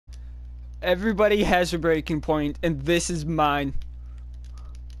everybody has a breaking point, and this is mine.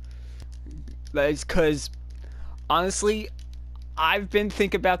 That's because, honestly, I've been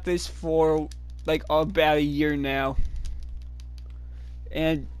thinking about this for like about a year now.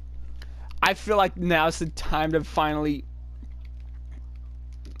 And I feel like now's the time to finally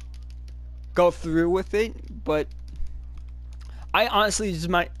go through with it, but I'm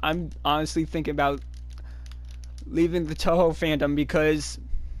honestly thinking about leaving the Touhou fandom because,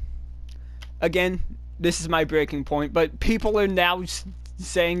 again, this is my breaking point, but people are now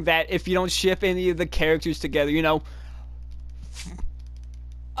saying that if you don't ship any of the characters together,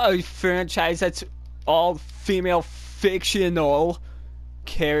 a franchise that's all female fictional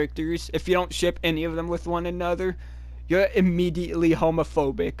characters, if you don't ship any of them with one another, you're immediately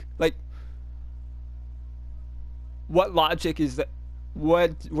homophobic. Like, what logic is that?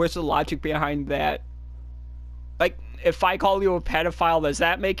 Where's the logic behind that? Like, if I call you a pedophile, does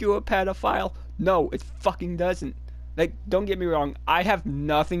that make you a pedophile? No, it fucking doesn't. Like, don't get me wrong, I have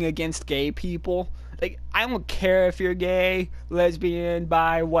nothing against gay people. Like, I don't care if you're gay, lesbian,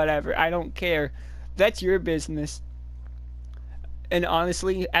 bi, whatever. I don't care. That's your business. And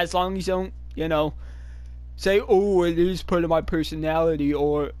honestly, as long as you don't, say, oh, it is part of my personality,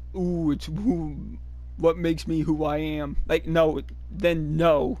 or, ooh, it's what makes me who I am. Like, no, then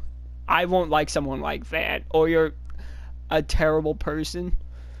no. I won't like someone like that. Or you're a terrible person.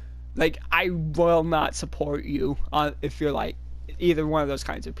 Like, I will not support you if you're like either one of those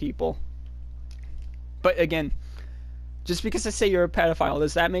kinds of people. But again, just because I say you're a pedophile,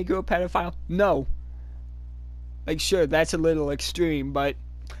 does that make you a pedophile? No. Like, sure, that's a little extreme, but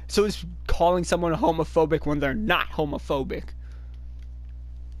so is calling someone homophobic when they're not homophobic.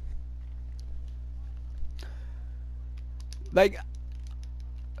 Like,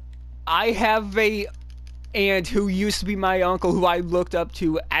 I have a aunt who used to be my uncle who I looked up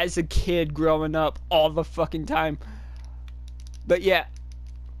to as a kid growing up all the fucking time. But yeah,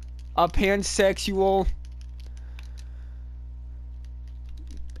 a pansexual,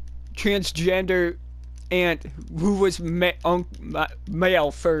 transgender aunt who was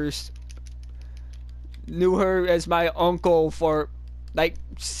male first. Knew her as my uncle for like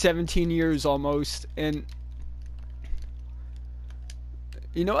 17 years almost, and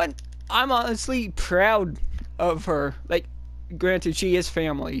you know what? I'm honestly proud of her. Like, granted, she is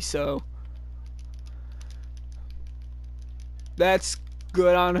family, so that's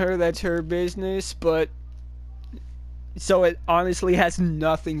good on her. That's her business, but so it honestly has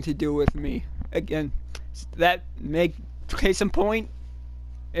nothing to do with me. Again, that case in point,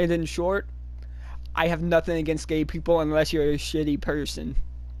 and in short, I have nothing against gay people unless you're a shitty person.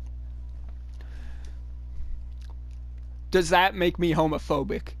 Does that make me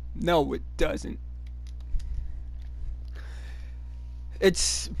homophobic? No, it doesn't.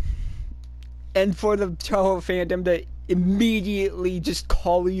 And for the Touhou fandom to immediately just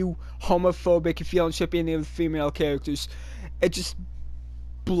call you homophobic if you don't ship any of the female characters, it just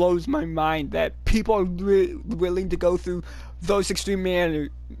blows my mind that people are willing to go through those extreme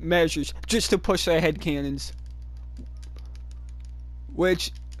measures just to push their headcanons,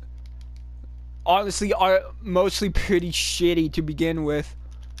 which honestly are mostly pretty shitty to begin with.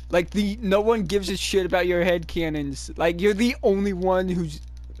 Like, no one gives a shit about your headcanons. Like, you're the only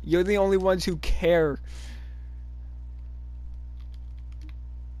ones who care.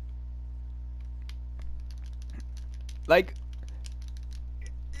 Like,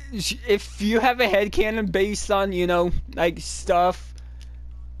 if you have a headcanon based on, like, stuff,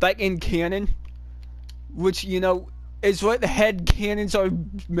 like, in canon, which, is what headcanons are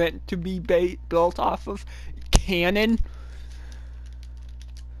meant to be built off of, canon,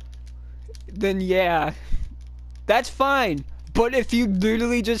 then yeah, that's fine. But if you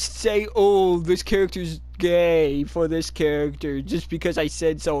literally just say, oh, this character's gay for this character just because I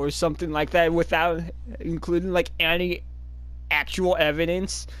said so, or something like that, without including, like, any actual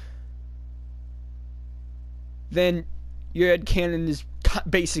evidence, then your headcanon is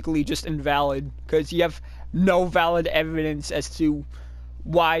basically just invalid, because you have no valid evidence as to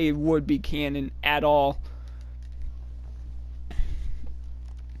why it would be canon at all.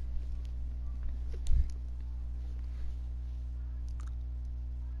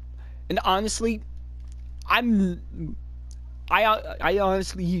 And honestly, I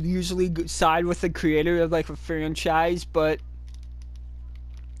honestly usually side with the creator of, like, a franchise,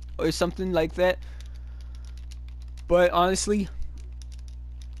 or something like that. But honestly,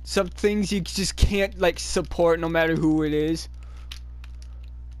 some things you just can't, like, support no matter who it is.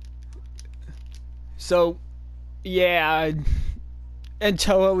 So, yeah, and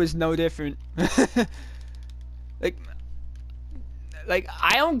Touhou is no different. like,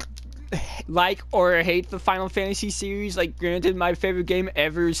 I don't like or hate the Final Fantasy series. Like, granted, my favorite game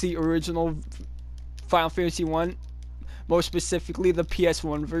ever is the original Final Fantasy 1, more specifically the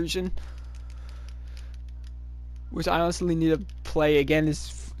PS1 version, which I honestly need to play again.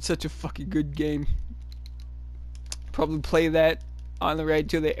 It's such a fucking good game. Probably play that on the ride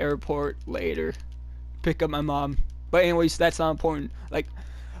to the airport later. Pick up my mom. But anyways, that's not important. Like,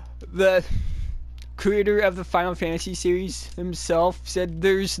 the creator of the Final Fantasy series himself said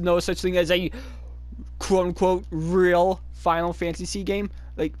there's no such thing as a quote-unquote real Final Fantasy game.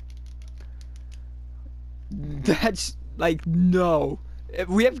 Like, that's, like, no.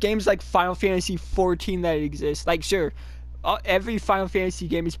 We have games like Final Fantasy 14 that exist. Like, sure, every Final Fantasy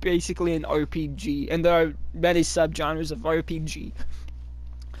game is basically an RPG, and there are many subgenres of RPG.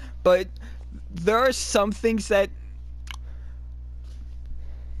 But there are some things that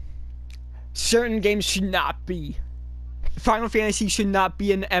certain games should not be. Final Fantasy should not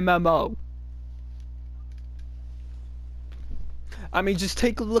be an MMO. I mean, just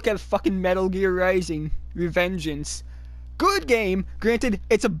take a look at fucking Metal Gear Rising: Revengeance. Good game. Granted,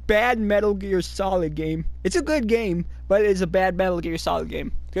 it's a bad Metal Gear Solid game. It's a good game, but it's a bad Metal Gear Solid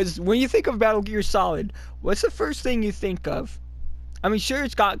game. Because when you think of Metal Gear Solid, what's the first thing you think of? I mean, sure,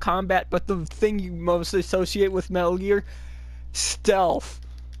 it's got combat, but the thing you most associate with Metal Gear? Stealth.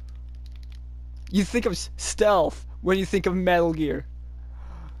 You think of stealth when you think of Metal Gear.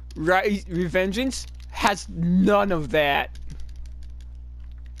 Right? Revengeance has none of that.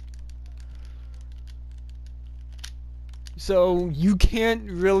 So you can't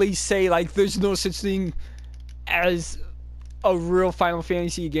really say, like, there's no such thing as a real Final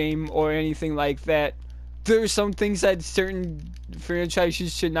Fantasy game or anything like that. There are some things that certain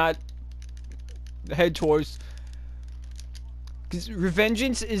franchises should not head towards. Because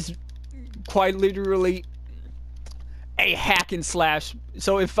Revengeance is quite literally a hack and slash.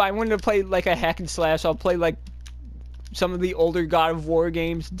 So if I wanted to play like a hack and slash, I'll play like some of the older God of War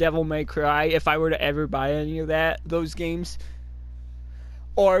games, Devil May Cry, if I were to ever buy any of those games.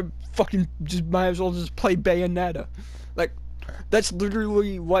 Or fucking just might as well just play Bayonetta. Like, that's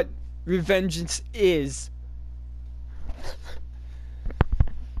literally what Revengeance is.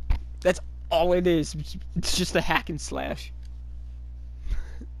 That's all it is. It's just a hack and slash.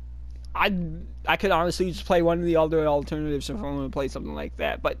 I could honestly just play one of the other alternatives if I want to play something like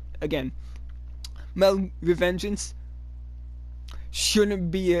that. But again, Revengeance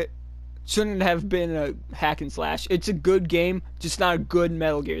shouldn't have been a hack and slash. It's a good game, just not a good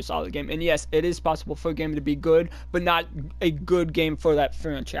Metal Gear Solid game. And yes, it is possible for a game to be good, but not a good game for that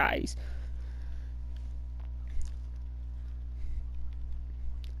franchise.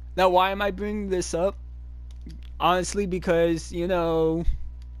 Now, why am I bringing this up? Honestly, because, you know,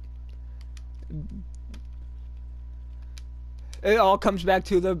 it all comes back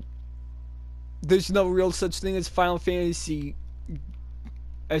to there's no real such thing as Final Fantasy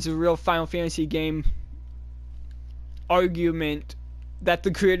as a real Final Fantasy game argument that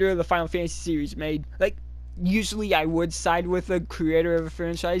the creator of the Final Fantasy series made. Like, usually I would side with the creator of a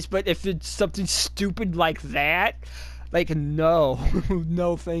franchise, but if it's something stupid like that, like, no.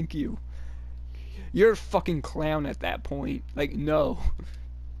 No, thank you. You're a fucking clown at that point. Like, no.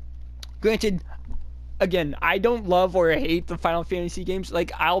 Granted, again, I don't love or hate the Final Fantasy games.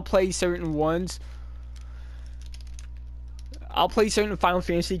 Like, I'll play certain ones. I'll play certain Final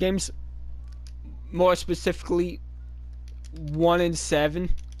Fantasy games. More specifically, 1 and 7.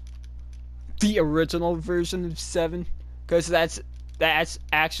 The original version of 7. Because that's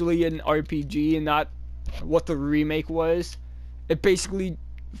actually an RPG and not what the remake was. It basically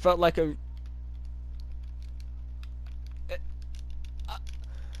felt like a...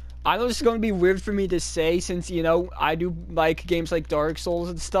 I know this is going to be weird for me to say since, you know, I do like games like Dark Souls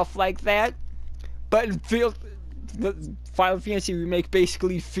and stuff like that. But it feels... The Final Fantasy remake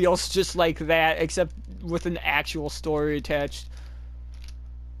basically feels just like that, except with an actual story attached.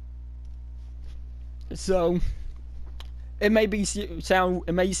 So... It may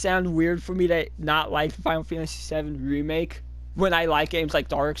sound weird for me to not like the Final Fantasy VII remake when I like games like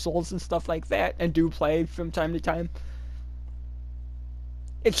Dark Souls and stuff like that and do play from time to time.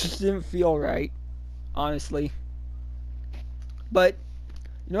 It just didn't feel right, honestly. But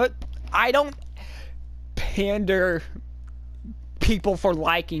you know what? I don't pander people for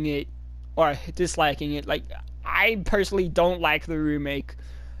liking it or disliking it. Like, I personally don't like the remake.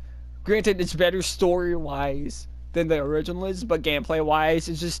 Granted, it's better story-wise than the original is, but gameplay wise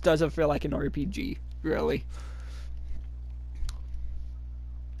it just doesn't feel like an RPG, really.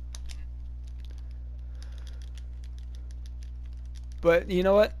 But you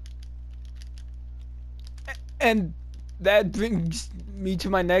know what? And that brings me to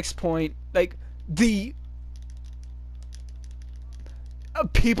my next point. Like, the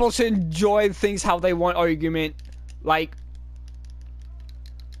people should enjoy things how they want argument. Like,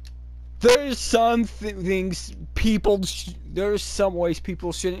 there's some things people there's some ways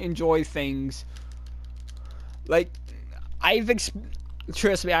people shouldn't enjoy things. Like,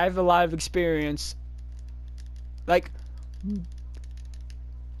 trust me, I have a lot of experience. Like,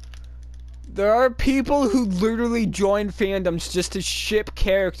 there are people who literally join fandoms just to ship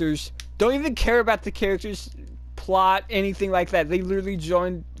characters. Don't even care about the characters, plot, anything like that. They literally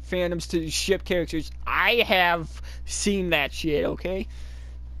join fandoms to ship characters. I have seen that shit, okay?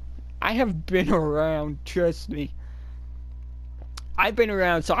 I have been around, trust me. I've been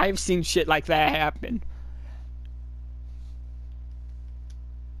around, so I've seen shit like that happen.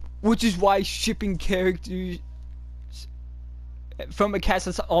 Which is why shipping characters from a cast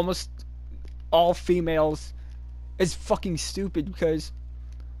that's almost all females is fucking stupid, because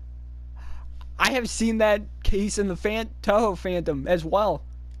I have seen that case in the Touhou fandom as well.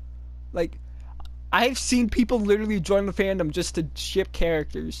 Like, I've seen people literally join the fandom just to ship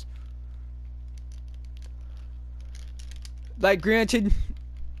characters. Like, granted,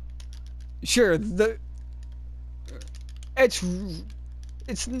 sure, it's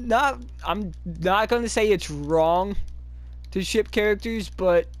not, I'm not gonna say it's wrong to ship characters,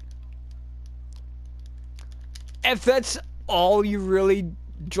 but if that's all you really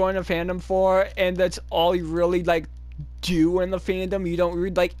join a fandom for, and that's all you really, like, do in the fandom, you don't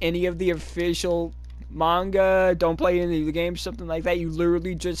read, like, any of the official manga, don't play any of the games, something like that, you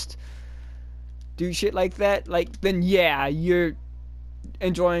literally just do shit like that, like, then yeah, you're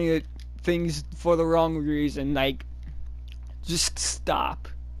enjoying things for the wrong reason. Like, just stop.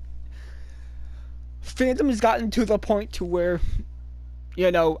 Fandom has gotten to the point to where, you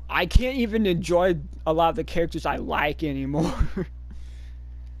know, I can't even enjoy a lot of the characters I like anymore.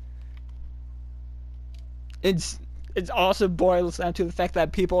 It also boils down to the fact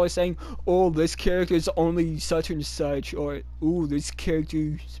that people are saying, oh, this character is only such and such, or, ooh, this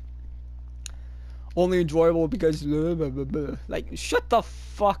character's only enjoyable because blah, blah, blah, blah. Like, shut the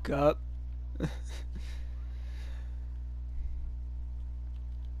fuck up.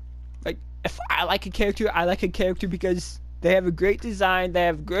 Like, if I like a character, I like a character because they have a great design, they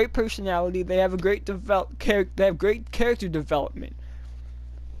have great personality, they have a great they have great character development.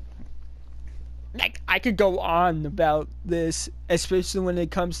 Like, I could go on about this, especially when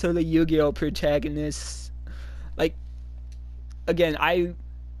it comes to the Yu-Gi-Oh protagonists. Like, again, I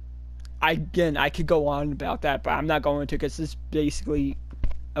could go on about that, but I'm not going to, because this is basically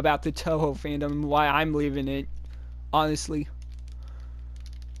about the Touhou fandom and why I'm leaving it, honestly.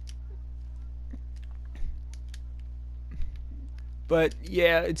 But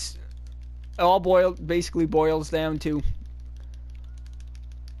yeah, it all basically boils down to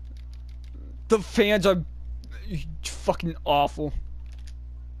the fans are fucking awful.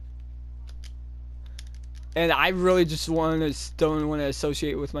 And I really just don't want to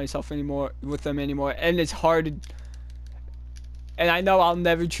associate with myself anymore, with them anymore. And it's hard. And I know I'll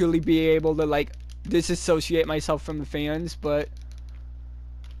never truly be able to, like, disassociate myself from the fans, but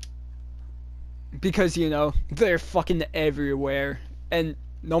because, you know, they're fucking everywhere. And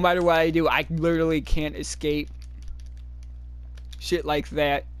no matter what I do, I literally can't escape shit like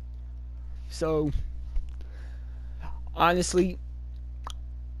that. So, honestly,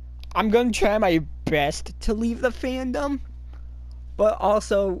 I'm gonna try my best to leave the fandom, but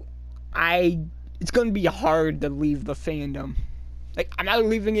also, it's gonna be hard to leave the fandom. Like, I'm not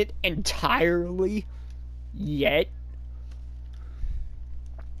leaving it entirely yet.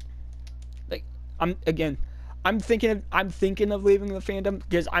 Like, I'm thinking of leaving the fandom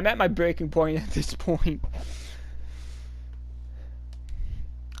because I'm at my breaking point at this point.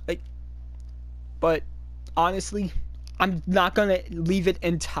 Like, but honestly, I'm not gonna leave it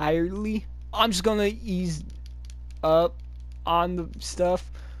entirely. I'm just gonna ease up on the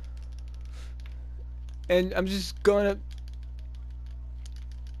stuff, and I'm just gonna,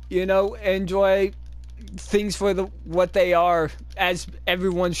 you know, enjoy things for what they are, as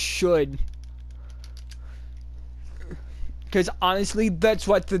everyone should. Because honestly, that's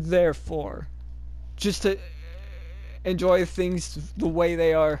what they're there for. Just to enjoy things the way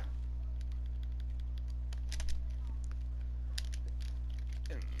they are.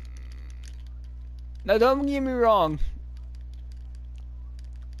 Now, don't get me wrong.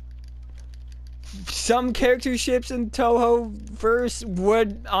 Some character ships in Touhou verse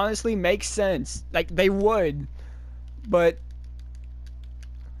would honestly make sense. Like, they would. But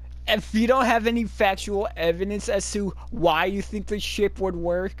if you don't have any factual evidence as to why you think the ship would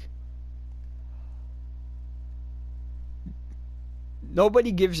work,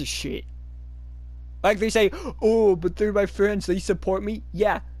 nobody gives a shit. Like they say, oh, but they're my friends, they support me.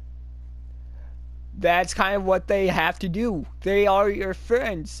 Yeah. That's kind of what they have to do. They are your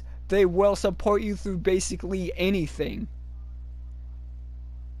friends. They will support you through basically anything.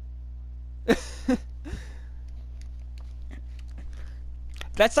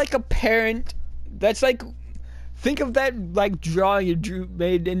 That's like a parent. That's like, think of that like drawing you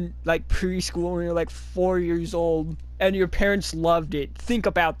made in like preschool when you're like 4 years old and your parents loved it. Think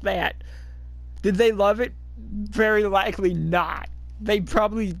about that. Did they love it? Very likely not. They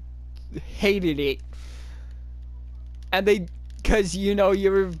probably hated it. And they, cause you know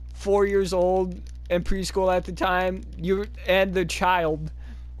you were 4 years old in preschool at the time, and the child.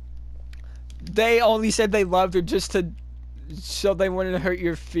 They only said they loved it just to, so they wouldn't hurt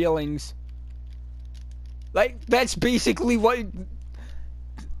your feelings. Like, that's basically what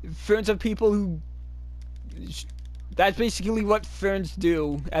friends of people who, that's basically what friends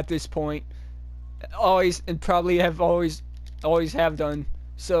do at this point. Always, and probably have always have done.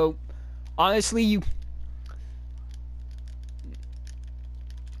 So, honestly,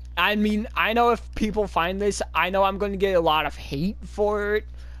 I mean, I know if people find this, I know I'm going to get a lot of hate for it,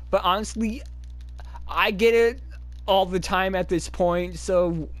 but honestly, I get it all the time at this point,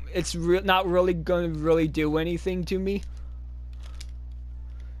 so it's not really going to really do anything to me.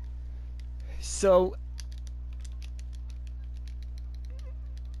 So,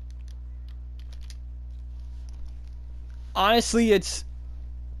 honestly,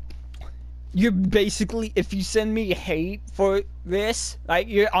 you're basically, if you send me hate for this, like,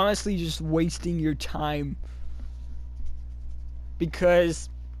 you're honestly just wasting your time. Because,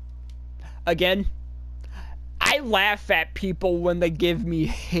 again, I laugh at people when they give me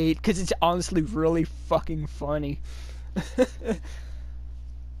hate, because it's honestly really fucking funny.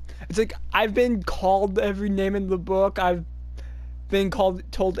 It's like, I've been called every name in the book, I've been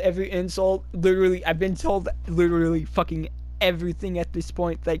told every insult, literally, I've been told literally fucking everything at this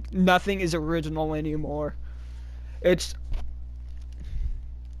point. Like, nothing is original anymore. It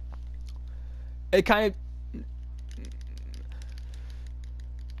kind of,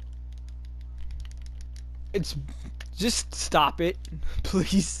 it's, just stop it,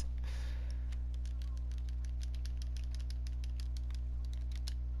 please.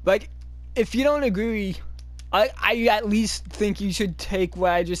 Like, if you don't agree, I at least think you should take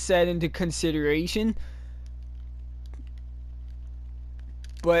what I just said into consideration.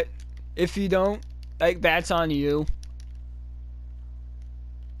 But if you don't, like, that's on you.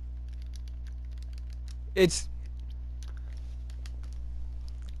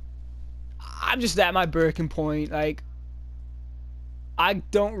 I'm just at my breaking point. Like, I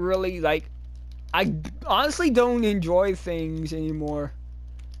don't really, like, I honestly don't enjoy things anymore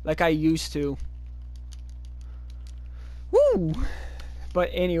like I used to. Woo! But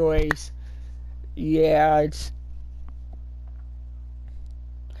anyways, yeah,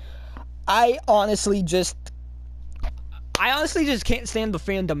 I honestly just can't stand the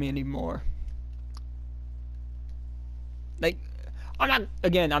fandom anymore. Like, I'm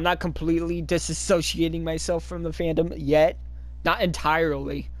not completely disassociating myself from the fandom yet. Not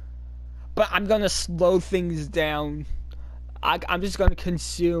entirely. But I'm gonna slow things down. I'm just gonna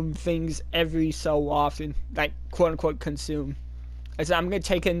consume things every so often. Like, quote unquote consume. I said I'm gonna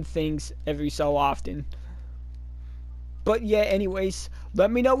take in things every so often. But yeah, anyways,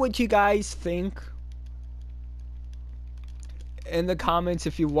 let me know what you guys think in the comments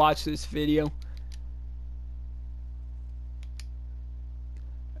if you watch this video.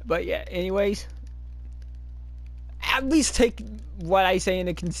 But yeah, anyways, at least take what I say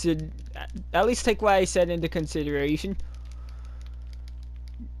into consideration.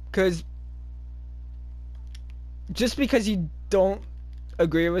 Cause just because you don't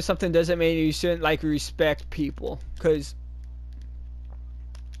agree with something doesn't mean you shouldn't, like, respect people. Cause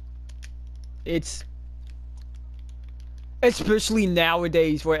it's, especially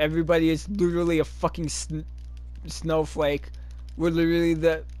nowadays where everybody is literally a fucking snowflake. We're literally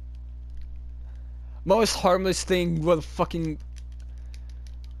the most harmless thing with fucking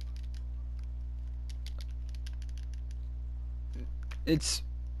it's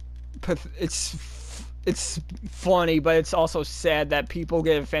funny, but it's also sad that people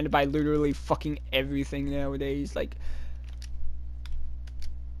get offended by literally fucking everything nowadays. Like,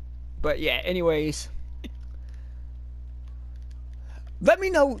 but yeah, anyways, let me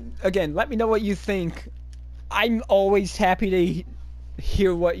know what you think. I'm always happy to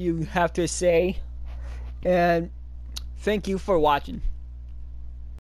hear what you have to say, and thank you for watching.